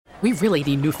We really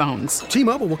need new phones.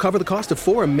 T-Mobile will cover the cost of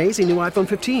 4 amazing new iPhone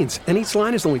 15s, and each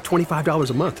line is only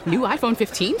 $25 a month. New iPhone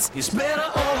 15s? It's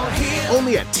better over here.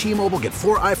 Only at T-Mobile, get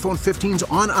 4 iPhone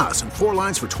 15s on us and 4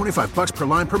 lines for $25 per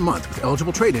line per month with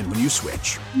eligible trade-in when you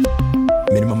switch.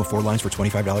 Minimum of 4 lines for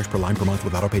 $25 per line per month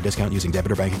with autopay discount using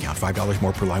debit or bank account. $5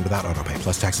 more per line without autopay,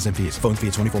 plus taxes and fees. Phone fee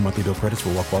at 24 monthly bill credits for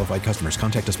well-qualified customers.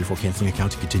 Contact us before canceling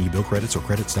account to continue bill credits or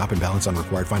credit stop and balance on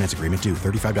required finance agreement due.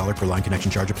 $35 per line connection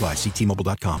charge applies. See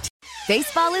T-Mobile.com.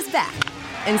 Baseball is back,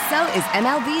 and so is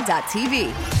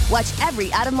MLB.tv. Watch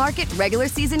every out-of-market regular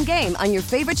season game on your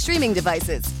favorite streaming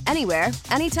devices. Anywhere,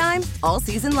 anytime, all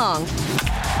season long.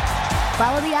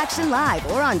 Follow the action live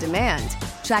or on demand.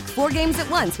 Track 4 games at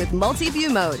once with multi-view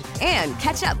mode and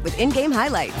catch up with in-game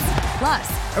highlights.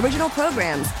 Plus, original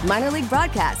programs, minor league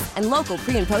broadcasts, and local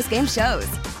pre- and post-game shows.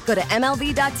 Go to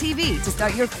MLB.tv to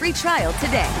start your free trial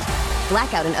today.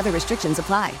 Blackout and other restrictions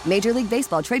apply. Major League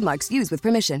Baseball trademarks used with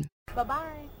permission.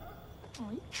 Bye-bye. Oh,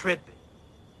 you tripping.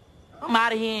 I'm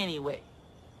out of here anyway.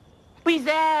 Peace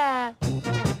out.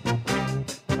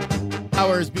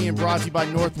 Hour is being brought to you by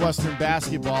Northwestern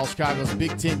Basketball, Chicago's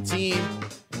Big Ten team.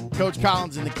 Coach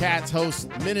Collins and the Cats host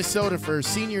Minnesota for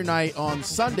senior night on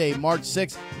Sunday, March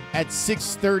 6th at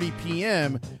 6:30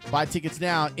 p.m. Buy tickets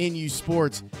now at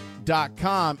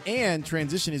nusports.com. And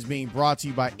Transition is being brought to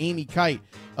you by Amy Kite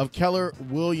of Keller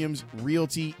Williams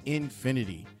Realty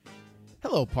Infinity.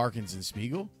 Hello, Parkinson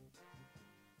Spiegel.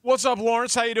 What's up,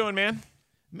 Lawrence? How you doing, man?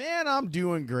 Man, I'm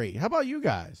doing great. How about you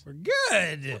guys? We're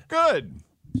good. Good.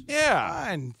 Yeah.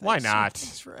 Fine. Why not?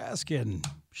 Thanks for asking.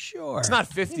 Sure. It's not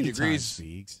 50 Anytime, degrees.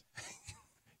 Speaks.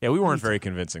 Yeah, we weren't very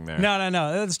convincing there.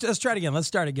 No. Let's try it again. Let's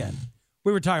start again.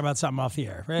 We were talking about something off the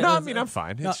air, right? No, I mean, I'm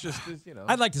fine. No, It's just, you know.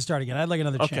 I'd like to start again. I'd like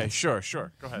another chance. Okay,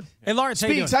 sure. Go ahead. Hey, Lawrence,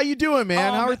 Speaks, how you doing,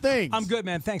 man? How are things? I'm good,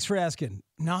 man. Thanks for asking.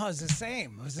 No, it's the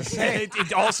same.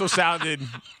 It also sounded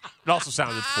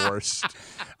forced.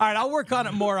 All right, I'll work on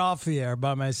it more off the air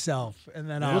by myself, and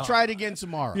then We'll try it again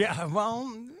tomorrow. Yeah,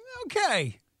 well,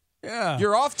 okay. Yeah.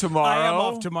 You're off tomorrow. I am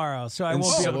off tomorrow, so I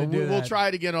won't be able to do that. We'll try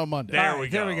it again on Monday. There we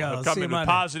go. We'll come see you in with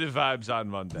Monday. positive vibes on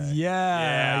Monday.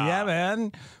 Yeah,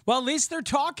 man. Well, at least they're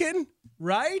talking,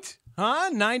 right?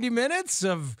 Huh? 90 minutes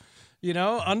of,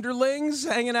 underlings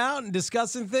hanging out and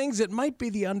discussing things. It might be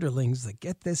the underlings that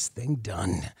get this thing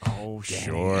done. Oh, Danny,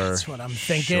 sure. That's what I'm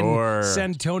thinking. Sure.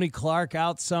 Send Tony Clark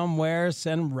out somewhere.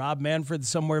 Send Rob Manfred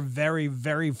somewhere very,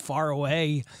 very far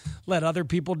away. Let other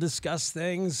people discuss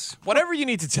things. Whatever you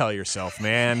need to tell yourself,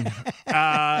 man.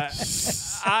 I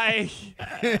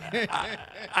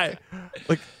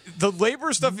like the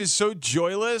labor stuff is so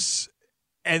joyless,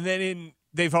 and then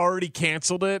they've already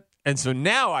canceled it, and so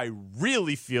now I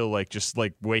really feel like just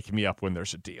like wake me up when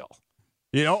there's a deal.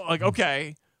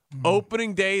 Okay,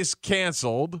 opening day's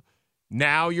canceled.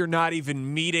 Now you're not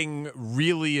even meeting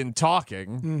really and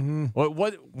talking. Mm-hmm.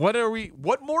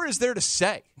 What more is there to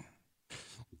say?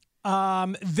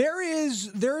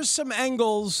 There's some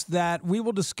angles that we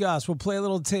will discuss. We'll play a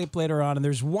little tape later on, and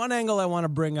there's one angle I want to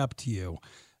bring up to you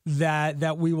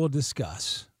that we will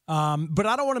discuss. But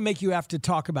I don't want to make you have to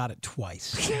talk about it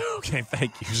twice. Okay,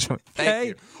 thank you. Thank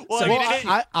you. Well,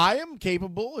 I am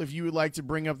capable. If you would like to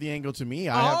bring up the angle to me,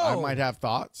 I might have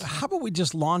thoughts. How about we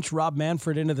just launch Rob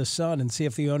Manfred into the sun and see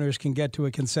if the owners can get to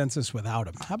a consensus without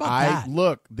him? How about that?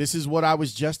 Look, this is what I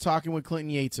was just talking with Clinton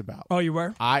Yates about. Oh, you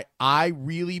were? I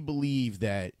really believe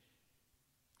that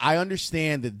I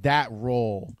understand that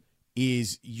role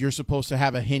is you're supposed to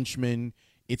have a henchman.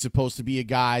 It's supposed to be a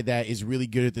guy that is really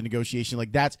good at the negotiation.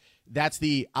 Like that's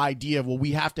the idea of, well,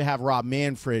 we have to have Rob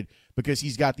Manfred because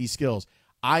he's got these skills.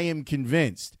 I am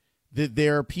convinced that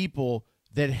there are people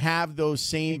that have those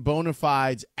same bona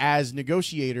fides as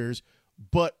negotiators,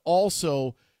 but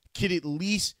also could at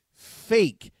least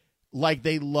fake like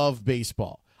they love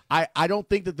baseball. I don't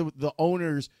think that the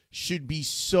owners should be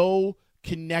so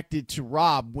connected to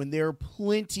Rob when there are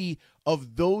plenty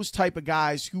of those type of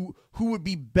guys who would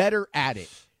be better at it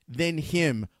than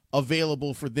him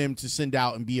available for them to send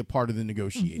out and be a part of the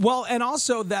negotiation. Well, and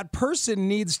also that person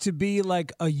needs to be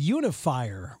like a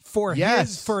unifier for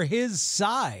his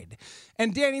side.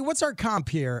 And Danny, what's our comp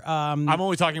here? I'm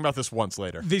only talking about this once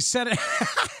later. The Senate.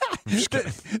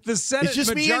 The Senate. It's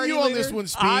just me and you on this one,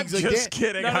 Speaks. I'm just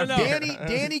kidding. No.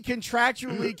 Danny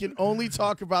contractually can only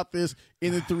talk about this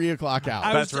in the 3 o'clock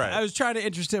hour. That's right. I was trying to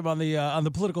interest him on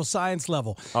the political science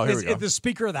level. Oh, here we go. Is it the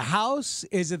Speaker of the House?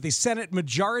 Is it the Senate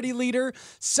Majority Leader?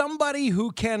 Somebody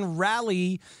who can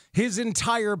rally his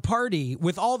entire party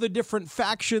with all the different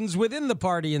factions within the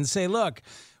party and say, look,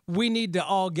 we need to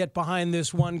all get behind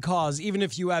this one cause, even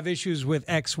if you have issues with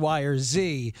X, Y, or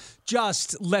Z.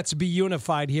 Just let's be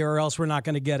unified here, or else we're not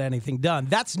going to get anything done.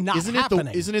 That's not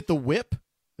happening. Isn't it the whip?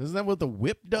 Isn't that what the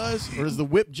whip does? Or does the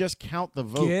whip just count the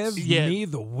votes? Give me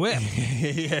the whip.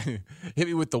 Yeah. Hit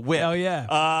me with the whip. Oh, yeah.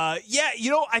 I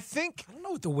think... I don't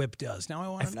know what the whip does. Now I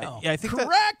want to know. I think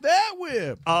Crack that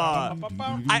whip.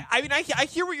 I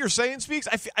hear what you're saying, Speaks.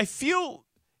 I feel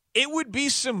it would be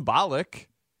symbolic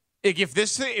if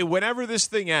this thing, whenever this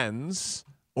thing ends,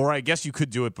 or I guess you could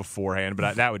do it beforehand,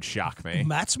 but that would shock me.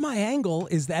 That's my angle,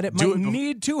 is that it might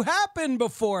need to happen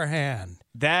beforehand.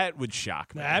 That would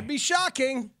shock me. That'd be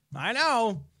shocking. I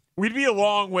know. We'd be a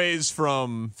long ways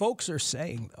from... Folks are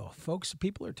saying, though.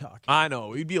 People are talking. I know.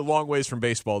 We'd be a long ways from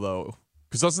baseball, though.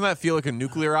 Because doesn't that feel like a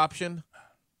nuclear option?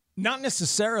 Not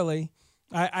necessarily.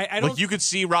 I don't... Like you could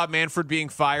see Rob Manfred being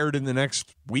fired in the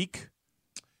next week?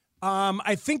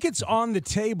 I think it's on the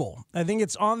table.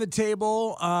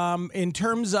 In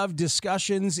terms of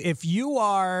discussions. If you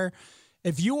are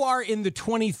in the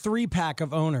 23 pack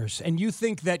of owners and you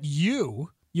think that you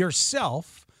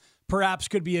yourself perhaps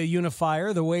could be a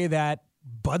unifier the way that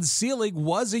Bud Selig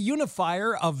was a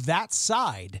unifier of that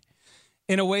side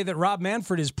in a way that Rob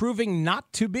Manfred is proving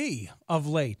not to be of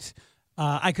late,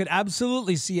 I could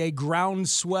absolutely see a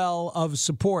groundswell of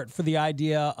support for the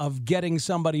idea of getting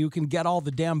somebody who can get all the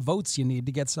damn votes you need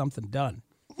to get something done.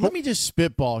 Let me just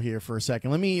spitball here for a second.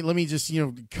 Let me just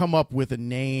come up with a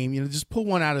name. Just pull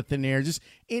one out of thin air. Just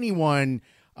anyone,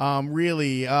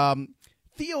 really.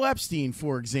 Theo Epstein,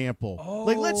 for example.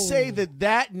 Like, let's say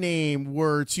that name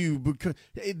were to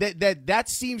that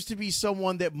seems to be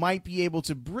someone that might be able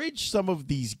to bridge some of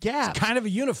these gaps. He's kind of a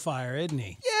unifier, isn't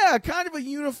he? Yeah, kind of a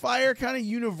unifier, kind of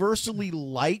universally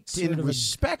liked and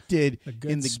respected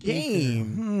in the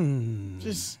game.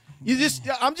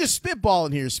 I'm just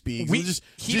spitballing here, Speaks.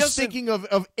 Just thinking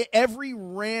of every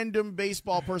random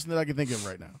baseball person that I can think of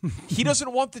right now. He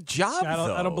doesn't want the job,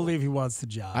 though. I don't believe he wants the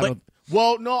job.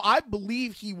 I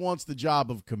believe he wants the job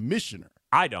of commissioner.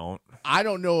 I don't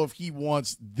know if he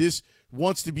wants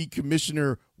to be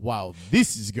commissioner while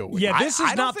this is going. Yeah, this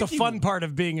is not the fun part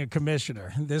of being a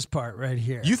commissioner. This part right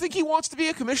here. You think he wants to be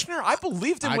a commissioner? I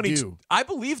believed him I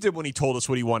believed him when he told us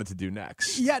what he wanted to do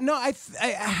next. Yeah, no, I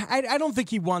don't think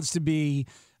he wants to be.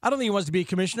 I don't think he wants to be a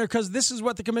commissioner because this is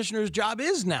what the commissioner's job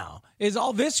is now, is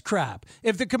all this crap.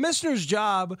 If the commissioner's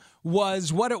job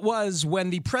was what it was when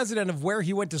the president of where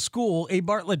he went to school, A.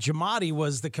 Bartlett Giamatti,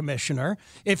 was the commissioner,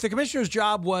 if the commissioner's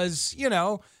job was,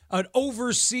 an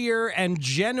overseer and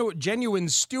genuine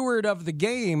steward of the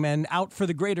game and out for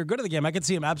the greater good of the game, I could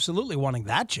see him absolutely wanting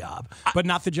that job, but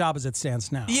not the job as it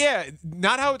stands now. Yeah,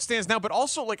 not how it stands now, but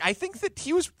also, I think that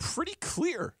he was pretty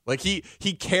clear. He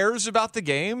cares about the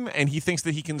game, and he thinks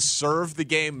that he can serve the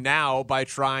game now by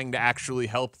trying to actually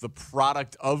help the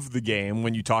product of the game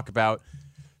when you talk about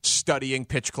studying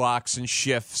pitch clocks and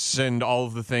shifts and all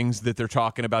of the things that they're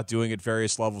talking about doing at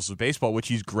various levels of baseball, which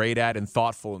he's great at and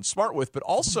thoughtful and smart with, but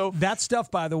also... That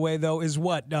stuff, by the way, though, is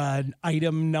what,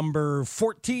 item number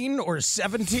 14 or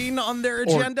 17 on their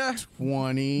agenda? Or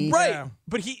 20. Right. Yeah.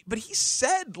 But he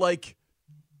said,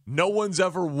 no one's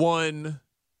ever won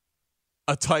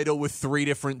a title with 3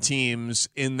 different teams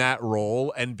in that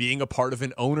role, and being a part of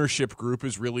an ownership group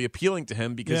is really appealing to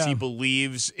him because he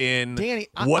believes in Danny,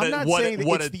 I'm not saying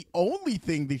that it's the only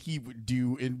thing that he would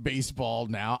do in baseball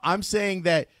now. I'm saying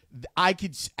that I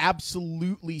could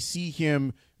absolutely see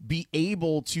him be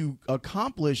able to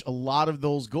accomplish a lot of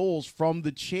those goals from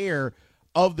the chair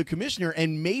of the commissioner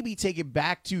and maybe take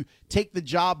the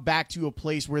job back to a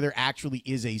place where there actually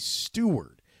is a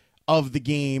steward of the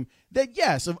game that,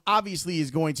 yes, obviously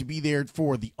is going to be there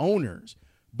for the owners.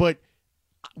 But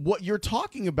what you're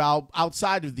talking about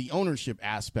outside of the ownership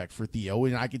aspect for Theo,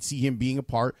 and I could see him being a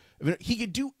part of it, he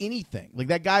could do anything.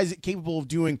 That guy's capable of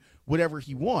doing whatever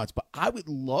he wants. But I would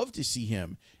love to see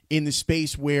him in the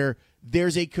space where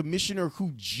there's a commissioner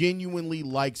who genuinely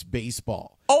likes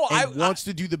baseball and wants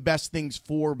to do the best things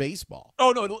for baseball.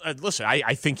 Oh, no, listen,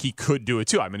 I think he could do it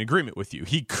too. I'm in agreement with you.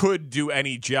 He could do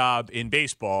any job in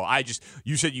baseball.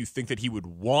 You said you think that he would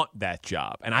want that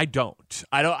job, and I don't.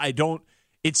 I don't.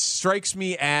 It strikes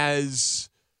me as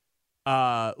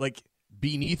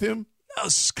beneath him?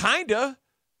 Kinda.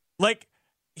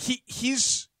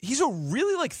 He's a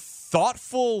really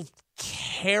thoughtful,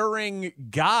 caring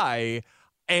guy,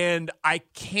 and I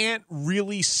can't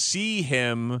really see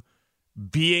him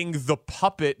being the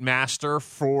puppet master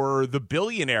for the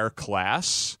billionaire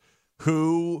class,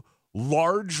 who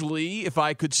largely, if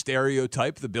I could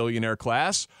stereotype the billionaire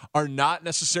class, are not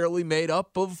necessarily made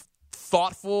up of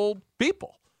thoughtful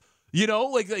people. You know,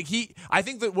 like I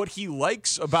think that what he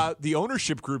likes about the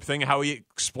ownership group thing, how he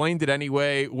explained it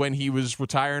anyway when he was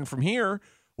retiring from here,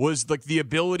 was like the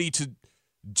ability to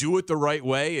do it the right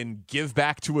way and give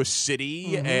back to a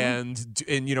city and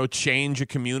you know, change a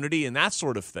community and that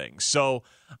sort of thing. So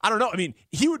I don't know. I mean,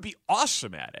 he would be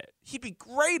awesome at it. He'd be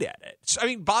great at it. I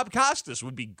mean, Bob Costas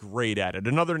would be great at it.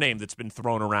 Another name that's been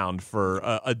thrown around for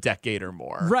a decade or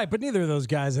more. Right, but neither of those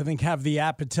guys, I think, have the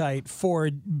appetite for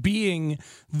being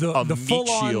the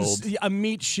full-on a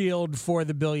meat shield for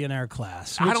the billionaire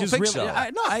class. Which I don't is think really, so.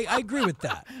 I agree with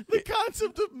that. The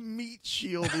concept of meat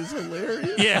shield is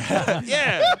hilarious.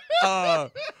 Yeah.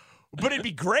 But it'd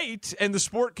be great, and the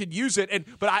sport could use it.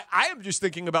 But I am just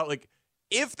thinking about, like,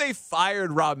 if they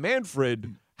fired Rob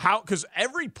Manfred, because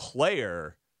every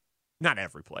player, not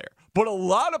every player, but a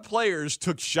lot of players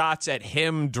took shots at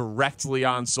him directly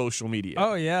on social media.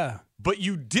 Oh, yeah. But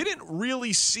you didn't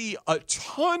really see a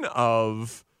ton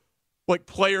of, like,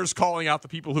 players calling out the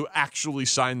people who actually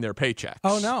signed their paychecks.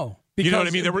 Oh, no. Because, you know what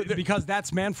I mean? Because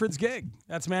that's Manfred's gig.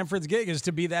 That's Manfred's gig, is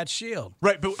to be that shield.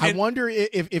 Right. But I wonder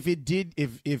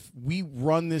if we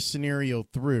run this scenario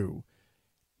through,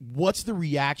 what's the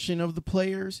reaction of the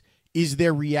players? Is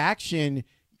their reaction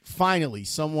finally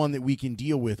someone that we can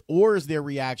deal with, or is their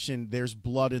reaction there's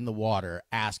blood in the water,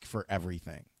 ask for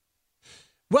everything?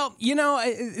 Well, you know,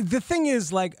 the thing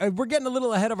is, like, we're getting a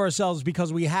little ahead of ourselves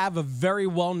because we have a very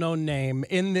well-known name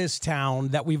in this town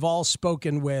that we've all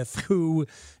spoken with who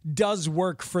does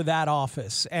work for that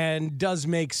office and does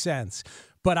make sense.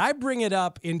 But I bring it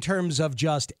up in terms of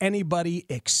just anybody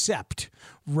except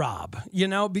Rob, you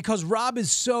know, because Rob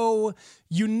is so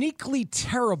uniquely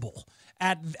terrible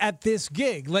at this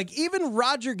gig. Like, even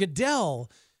Roger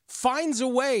Goodell finds a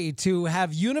way to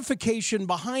have unification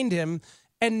behind him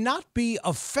and not be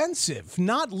offensive,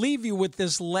 not leave you with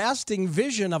this lasting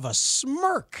vision of a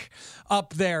smirk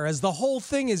up there as the whole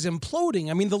thing is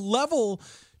imploding. I mean, the level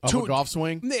of a golf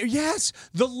swing? Yes.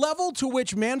 The level to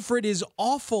which Manfred is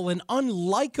awful and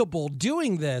unlikable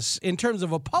doing this in terms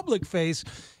of a public face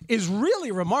is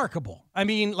really remarkable. I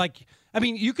mean,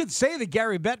 you could say that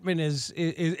Gary Bettman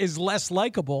is less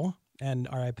likable, and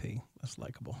R.I.P. less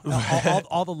likable.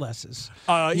 All the lesses.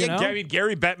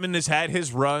 Gary Bettman has had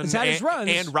his run.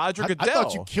 And Roger Goodell. I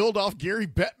thought you killed off Gary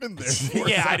Bettman there.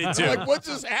 Yeah, I did too. Like, what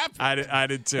just happened? I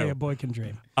did too. Hey, a boy can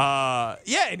dream.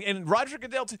 And Roger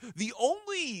Goodell too. The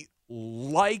only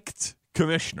liked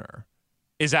commissioner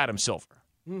is Adam Silver.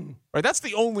 Right? That's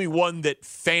the only one that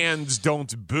fans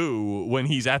don't boo when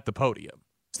he's at the podium.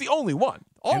 It's the only one.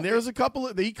 And there's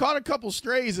he caught a couple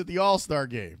strays at the All-Star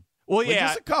game. Well, yeah,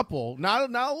 just a couple, not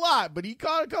a lot, but he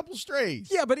caught a couple strays.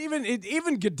 Yeah, but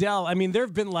even Goodell, I mean, there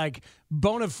have been like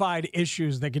bona fide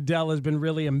issues that Goodell has been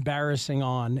really embarrassing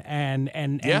on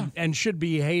and should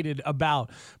be hated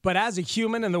about. But as a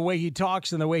human and the way he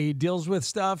talks and the way he deals with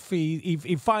stuff, he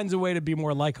finds a way to be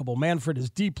more likable. Manfred is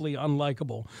deeply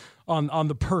unlikable on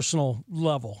the personal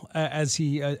level as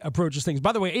he approaches things.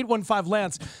 By the way, 815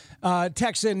 Lance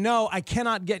texts in, no, I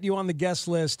cannot get you on the guest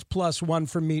list plus one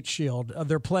for Meat Shield.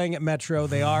 They're playing at Metro.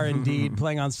 They are indeed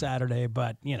playing on Saturday,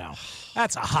 but, you know,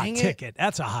 that's a hot ticket.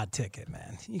 That's a hot ticket,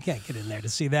 man. You can't get in there to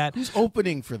see that. Who's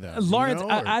opening for them? Lawrence, you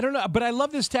know, I don't know, but I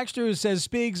love this texter who says,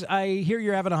 Speaks, I hear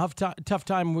you're having a tough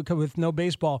time with no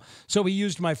baseball, so we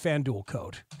used my FanDuel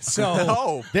code.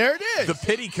 So there it is. The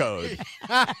pity code.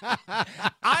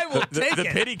 I will take the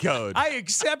it. pity code. I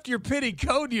accept your pity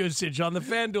code usage on the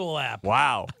FanDuel app.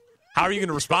 Wow. How are you going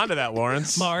to respond to that,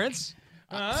 Lawrence?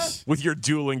 With your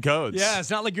dueling codes. Yeah, it's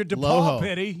not like your DePaul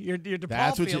pity. Your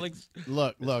DePaul feelings.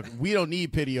 Look, we don't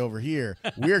need pity over here.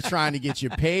 We're trying to get you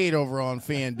paid over on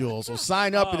FanDuel. So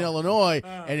sign up in Illinois,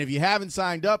 and if you haven't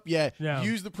signed up yet,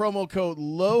 use the promo code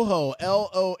LOHO,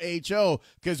 LOHO,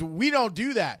 because we don't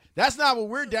do that. That's not what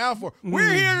we're down for.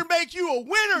 We're here to make you a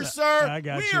winner, sir. I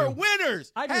got we you. are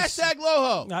winners. Hashtag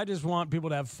LOHO. I just want people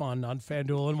to have fun on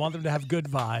FanDuel and want them to have good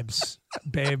vibes,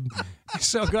 babe.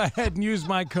 So go ahead and use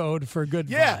my code for good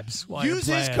vibes. While use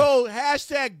you're his playing. code,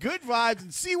 hashtag good vibes,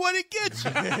 and see what it gets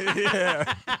you.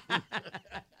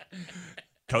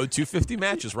 Code 250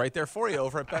 matches right there for you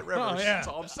over at Bet Rivers. Oh, yeah. That's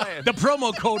all I'm saying. The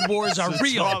promo code wars are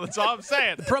real. That's all I'm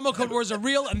saying. The promo code wars are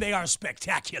real, and they are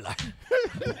spectacular.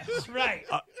 That's right.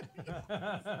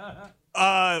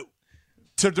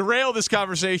 To derail this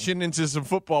conversation into some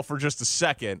football for just a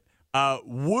second,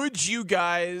 would you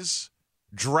guys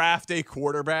draft a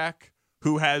quarterback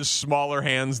who has smaller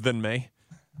hands than me?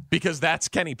 Because that's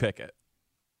Kenny Pickett.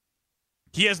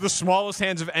 He has the smallest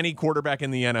hands of any quarterback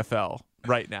in the NFL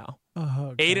right now.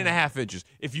 8.5 inches.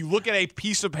 If you look at a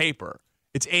piece of paper,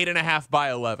 it's 8.5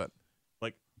 by 11.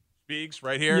 Like Speaks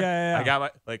right here. Yeah. I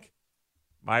got my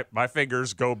My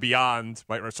fingers go beyond.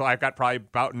 So I've got probably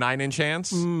about 9-inch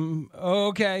hands.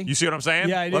 Okay. You see what I'm saying?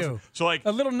 Yeah, I do. So like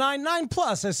a little 9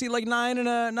 plus. I see like 9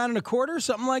 and a quarter,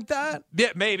 something like that.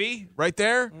 Yeah, maybe right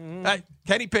there.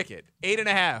 Kenny Pickett,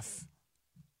 8.5.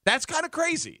 That's kind of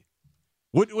crazy.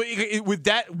 Would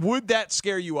that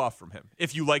scare you off from him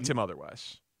if you liked him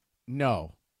otherwise?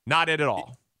 No, not at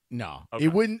all. No, okay.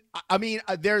 It wouldn't. I mean,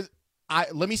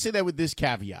 let me say that with this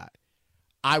caveat.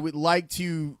 I would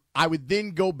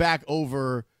then go back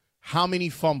over how many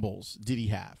fumbles did he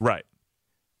have, right?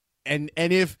 And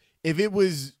if it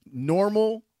was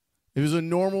normal,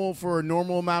 for a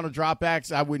normal amount of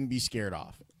dropbacks, I wouldn't be scared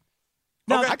off.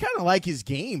 Now, I kind of like his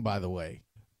game, by the way.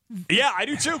 Yeah, I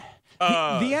do too. The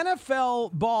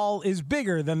NFL ball is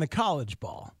bigger than the college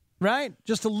ball, right?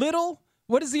 Just a little.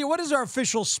 What is our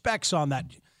official specs on that?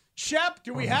 Shep,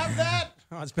 do we have that?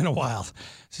 Oh, it's been a while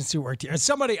since you worked here.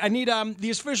 I need the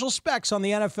official specs on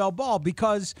the NFL ball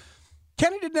because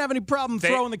Kenny didn't have any problem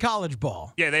throwing the college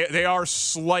ball. Yeah, they are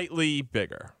slightly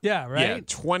bigger. Yeah, right? Yeah,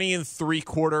 20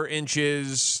 3/4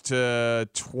 inches to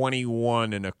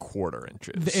 21 1/4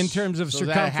 inches. In terms of circumference? Is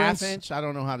that a half inch? I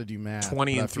don't know how to do math.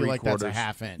 20 3/4. I feel like that's a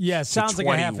half inch. Yeah, it sounds like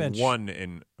a half inch. 21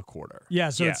 1/4.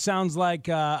 Yeah, so it sounds like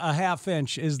a half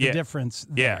inch is the difference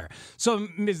there. Yeah. So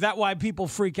is that why people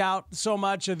freak out so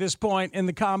much at this point in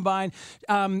the combine?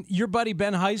 Your buddy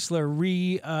Ben Heisler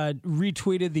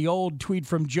retweeted the old tweet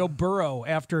from Joe Burrow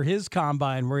after his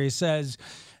combine where he says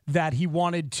that he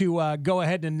wanted to go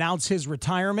ahead and announce his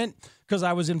retirement because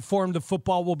I was informed the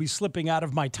football will be slipping out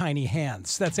of my tiny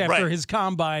hands. That's after his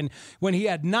combine when he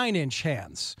had 9-inch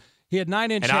hands. He had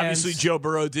 9-inch hands. And obviously Joe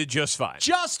Burrow did just fine.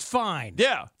 Just fine.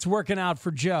 Yeah. It's working out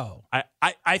for Joe.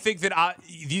 I think that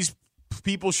these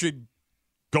people should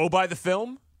go by the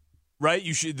film, right?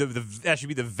 You should that should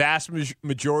be the vast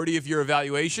majority of your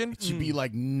evaluation. It should be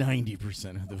like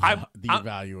 90% of the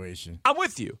evaluation. I'm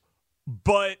with you.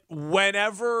 But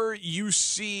whenever you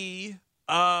see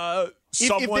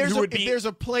someone who would be... If there's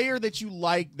a player that you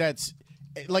like that's...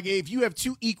 Like, if you have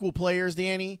two equal players,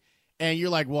 Danny... And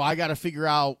you're like, well, I got to figure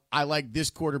out I like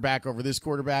this quarterback over this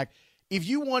quarterback. If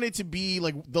you want it to be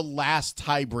like the last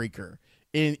tiebreaker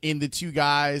in the two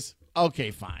guys, okay,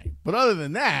 fine. But other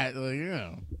than that,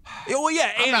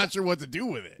 I'm not sure what to do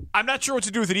with it. I'm not sure what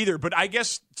to do with it either. But I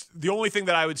guess the only thing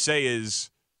that I would say is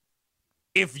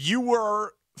if you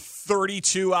were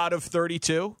 32 out of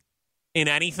 32 in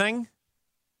anything,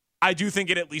 I do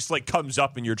think it at least like comes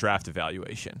up in your draft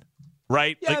evaluation,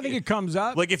 right? Yeah, I think it comes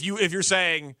up. Like if you're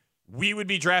saying, we would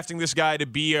be drafting this guy to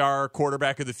be our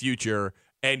quarterback of the future,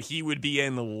 and he would be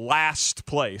in last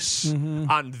place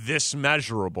on this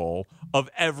measurable of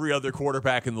every other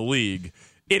quarterback in the league.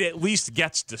 It at least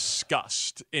gets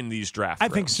discussed in these draft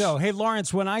rooms. I think so. Hey,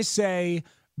 Lawrence, when I say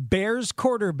Bears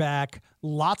quarterback,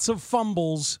 lots of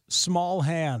fumbles, small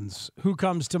hands, who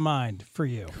comes to mind for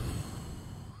you?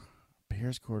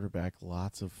 Bears quarterback,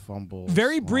 lots of fumbles.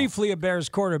 Very briefly, a Bears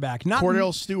quarterback. Not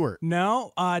Cordell Stewart.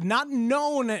 No, not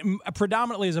known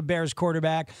predominantly as a Bears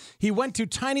quarterback. He went to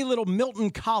tiny little Milton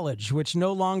College, which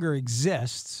no longer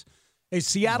exists. A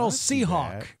Seattle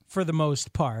Seahawk for the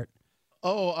most part.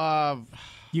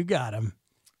 You got him.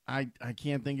 I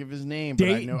can't think of his name, but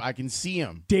I know I can see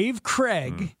him. Dave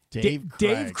Craig.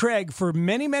 Dave Craig, for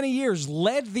many, many years,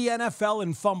 led the NFL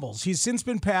in fumbles. He's since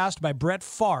been passed by Brett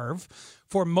Favre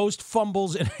for most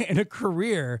fumbles in a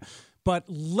career, but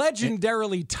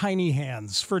legendarily tiny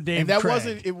hands for Dave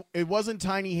Craig. And that wasn't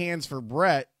tiny hands for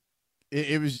Brett.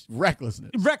 It was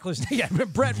recklessness. Yeah.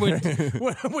 Brett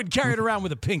would carry it around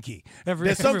with a pinky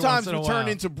every sometimes once in a would while. turn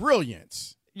into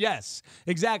brilliance. Yes,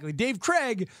 exactly. Dave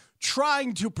Craig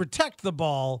trying to protect the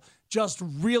ball, just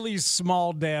really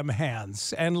small damn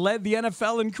hands, and led the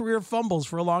NFL in career fumbles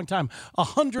for a long time.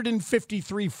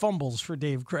 153 fumbles for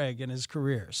Dave Craig in his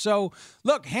career. So,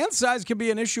 look, hand size can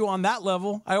be an issue on that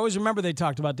level. I always remember they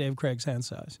talked about Dave Craig's hand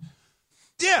size.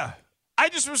 Yeah. I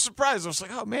just was surprised. I was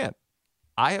like, oh, man,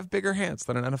 I have bigger hands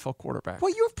than an NFL quarterback.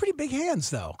 Well, you have pretty big hands,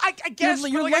 though. I guess.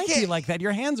 You're lanky like that.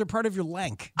 Your hands are part of your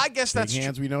length. I guess that's big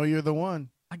hands. We know you're the one.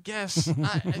 I guess.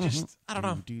 I don't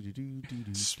know.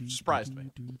 Surprised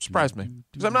me.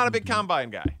 Because I'm not a big combine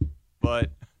guy.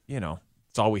 But,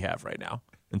 it's all we have right now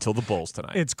until the Bulls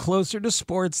tonight. It's closer to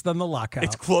sports than the lockout.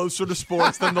 It's closer to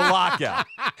sports than the lockout.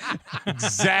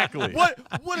 Exactly. What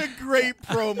a great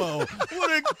promo.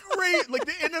 What a great,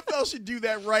 the NFL should do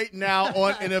that right now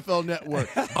on NFL Network.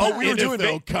 Oh, we were doing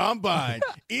NFL Combine.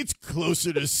 It's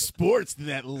closer to sports than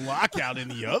that lockout in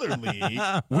the other league.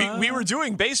 We were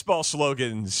doing baseball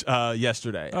slogans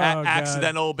yesterday.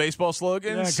 Accidental baseball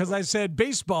slogans. Yeah, because I said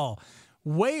baseball,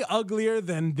 way uglier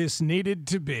than this needed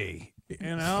to be.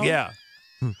 Yeah.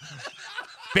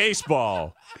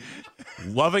 Baseball.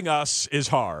 Loving us is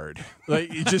hard. Like,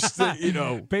 just,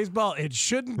 Baseball, it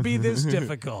shouldn't be this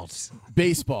difficult.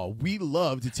 Baseball, we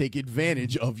love to take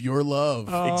advantage of your love.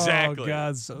 Exactly. Oh,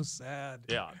 God, so sad.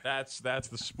 Yeah, that's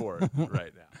the sport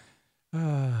right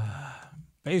now.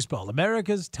 Baseball,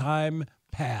 America's time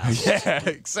passed. Yeah,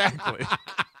 exactly.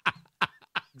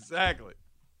 Exactly.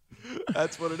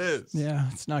 That's what it is. Yeah,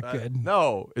 it's not good.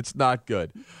 No, it's not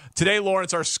good. Today,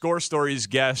 Lawrence, our Score Stories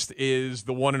guest is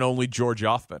the one and only George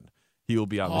Offman. He will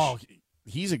be on the show.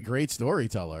 He's a great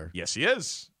storyteller. Yes, he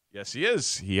is. Yes, he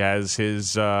is. He has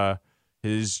his Tell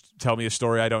Me a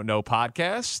Story I Don't Know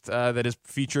podcast that has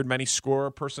featured many Score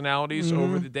personalities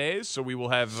over the days. So we will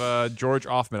have George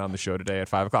Offman on the show today at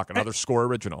 5 o'clock, another Score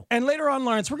original. And later on,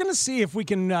 Lawrence, we're going to see if we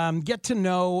can get to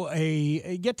know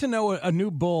a new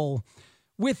Bull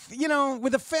with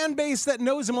a fan base that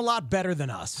knows him a lot better than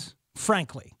us,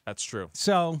 frankly. That's true.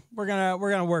 So we're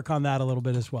gonna work on that a little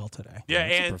bit as well today. Yeah,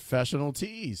 It's a and professional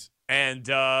tease. And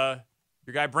your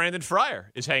guy Brandon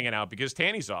Fryer is hanging out because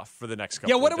Tanny's off for the next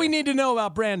couple. Yeah, what of do we days. need to know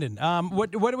about Brandon?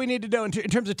 What do we need to know in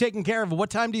terms of taking care of him?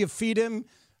 What time do you feed him?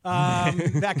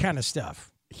 That kind of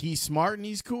stuff. He's smart and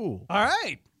he's cool. All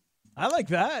right, I like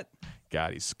that.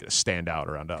 God, he's going to stand out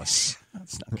around us.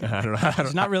 That's not good. I don't know.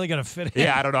 He's not really going to fit in.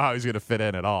 Yeah, I don't know how he's going to fit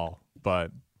in at all,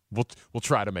 but we'll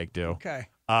try to make do. Okay.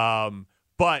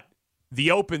 But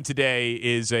the Open today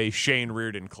is a Shane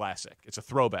Reardon classic. It's a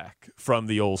throwback from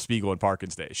the old Spiegel and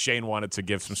Parkins days. Shane wanted to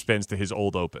give some spins to his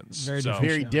old Opens. Very So, different.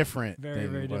 Very different. Very,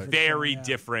 very different. very Yeah.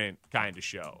 different kind of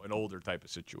show, an older type of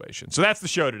situation. So that's the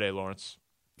show today, Lawrence.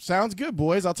 Sounds good,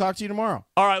 boys. I'll talk to you tomorrow.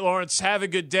 All right, Lawrence, have a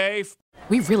good day.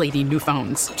 We really need new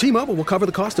phones. T-Mobile will cover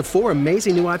the cost of 4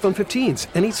 amazing new iPhone 15s,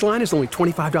 and each line is only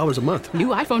 $25 a month. New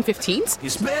iPhone 15s?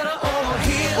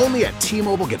 Only at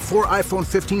T-Mobile, get 4 iPhone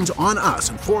 15s on us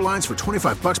and 4 lines for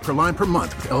 $25 per line per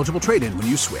month with eligible trade-in when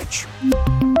you switch.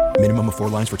 Minimum of 4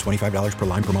 lines for $25 per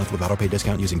line per month with auto-pay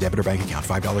discount using debit or bank account.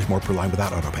 $5 more per line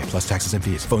without auto-pay, plus taxes and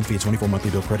fees. Phone fee at 24 monthly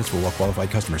bill credits for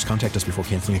well-qualified customers. Contact us before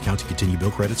canceling account to continue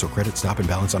bill credits or credit stop and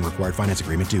balance on required finance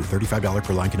agreement due. $35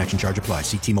 per line connection charge applies.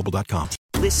 See T-Mobile.com.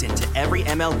 Listen to every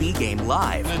MLB game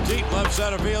live. In the deep left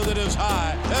center field, it is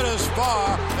high, it is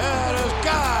far, it is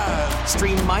God.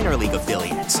 Stream minor league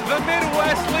affiliates. The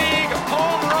Midwest League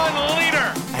home run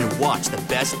leader. And watch the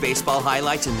best baseball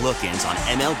highlights and look-ins on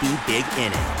MLB Big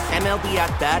Inning. MLB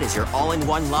At Bat is your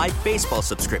all-in-one live baseball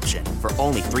subscription for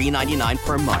only $3.99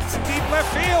 per month. Deep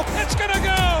left field, it's gonna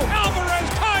go. Alvarez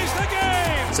ties the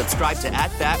game. Subscribe to At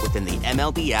Bat within the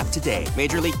MLB app today.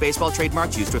 Major League Baseball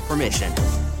trademarks used with permission.